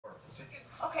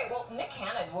Nick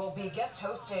Cannon will be guest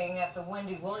hosting at the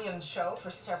Wendy Williams show for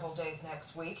several days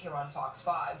next week here on Fox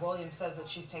 5. Williams says that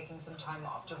she's taking some time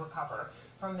off to recover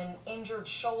from an injured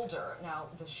shoulder. Now,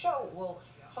 the show will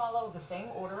follow the same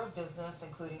order of business,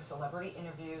 including celebrity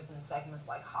interviews and segments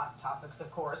like Hot Topics,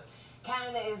 of course.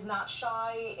 Cannon is not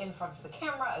shy in front of the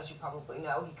camera, as you probably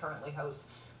know. He currently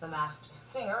hosts The Masked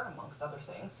Singer, amongst other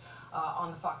things,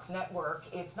 on the Fox network.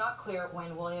 It's not clear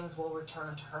when Williams will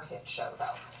return to her hit show, though.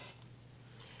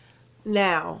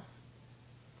 Now,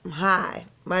 hi,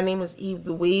 my name is Eve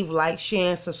the Weave. Like,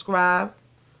 share, and subscribe.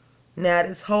 Now,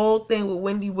 this whole thing with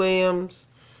Wendy Williams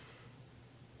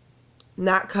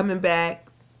not coming back,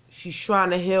 she's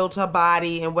trying to heal her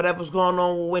body and whatever's going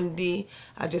on with Wendy,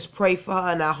 I just pray for her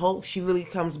and I hope she really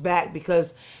comes back,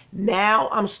 because now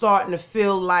I'm starting to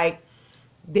feel like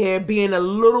they're being a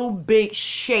little bit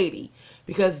shady.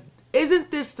 Because isn't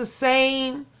this the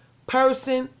same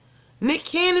person? Nick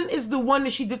Cannon is the one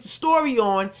that she did the story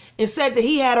on and said that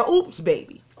he had a oops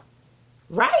baby.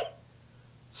 Right?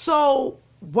 So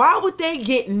why would they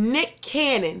get Nick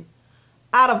Cannon,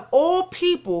 out of all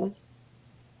people,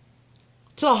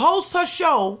 to host her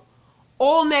show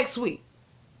all next week?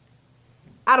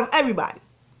 Out of everybody,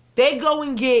 they go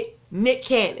and get Nick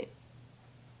Cannon.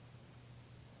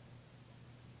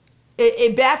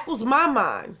 It baffles my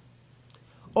mind.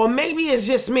 Or maybe it's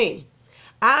just me.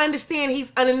 I understand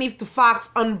he's underneath the Fox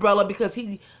umbrella because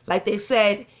he, like they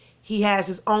said, he has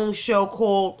his own show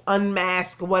called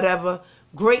Unmasked or whatever.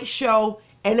 Great show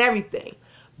and everything.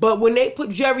 But when they put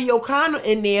Jerry O'Connell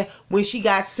in there when she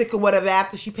got sick or whatever,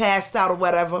 after she passed out or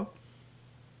whatever,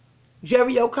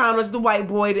 Jerry O'Connell's the white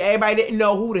boy that everybody didn't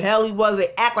know who the hell he was.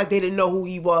 They act like they didn't know who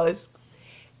he was.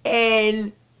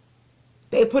 And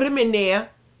they put him in there.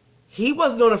 He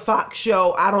wasn't on a Fox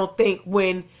show, I don't think,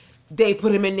 when they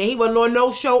put him in there. He wasn't on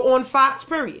no show on Fox,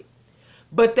 period.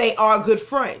 But they are good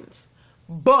friends.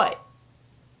 But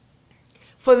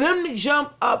for them to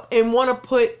jump up and want to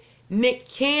put Nick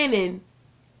Cannon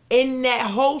in that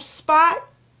whole spot,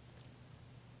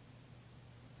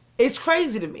 it's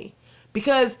crazy to me.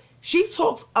 Because she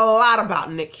talks a lot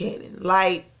about Nick Cannon.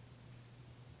 Like,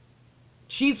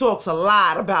 she talks a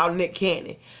lot about Nick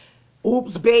Cannon.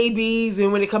 Oops babies,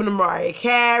 and when it comes to Mariah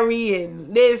Carey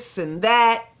and this and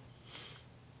that,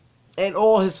 and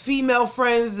all his female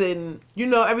friends, and you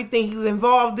know, everything he's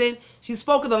involved in. She's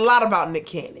spoken a lot about Nick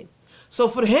Cannon. So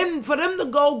for them to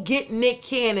go get Nick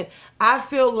Cannon, I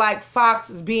feel like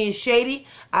Fox is being shady.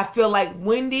 I feel like,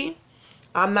 Wendy,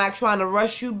 I'm not trying to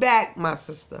rush you back, my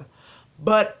sister,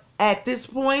 but at this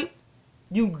point,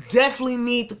 you definitely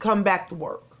need to come back to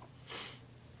work.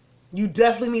 You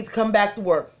definitely need to come back to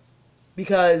work.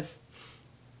 Because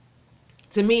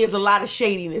to me, there's a lot of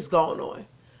shadiness going on.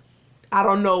 I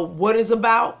don't know what it's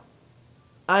about.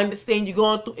 I understand you're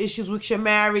going through issues with your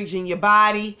marriage and your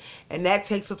body, and that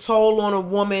takes a toll on a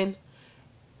woman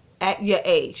at your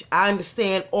age. I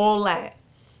understand all that.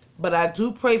 But I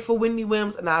do pray for Wendy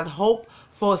Williams, and I hope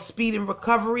for a speed and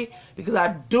recovery, because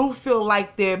I do feel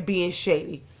like they're being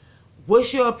shady.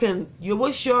 What's your opinion?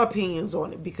 What's your opinions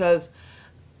on it? Because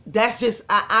that's just,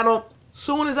 I don't...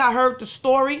 Soon as I heard the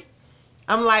story,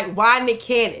 I'm like, why Nick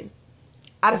Cannon?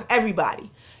 Out of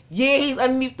everybody. Yeah, he's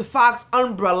underneath the Fox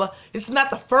umbrella. It's not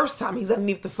the first time he's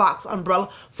underneath the Fox umbrella.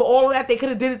 For all of that, they could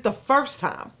have did it the first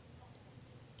time.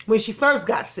 When she first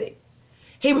got sick.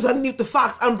 He was underneath the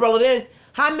Fox umbrella then.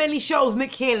 How many shows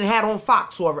Nick Cannon had on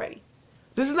Fox already?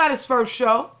 This is not his first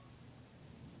show.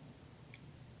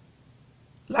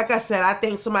 Like I said, I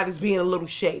think somebody's being a little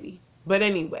shady. But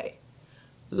anyway.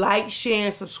 Like, share,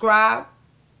 and subscribe.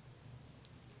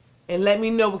 And let me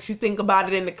know what you think about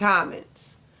it in the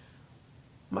comments.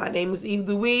 My name is Eve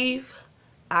the Weave.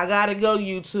 I gotta go,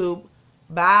 YouTube.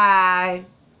 Bye.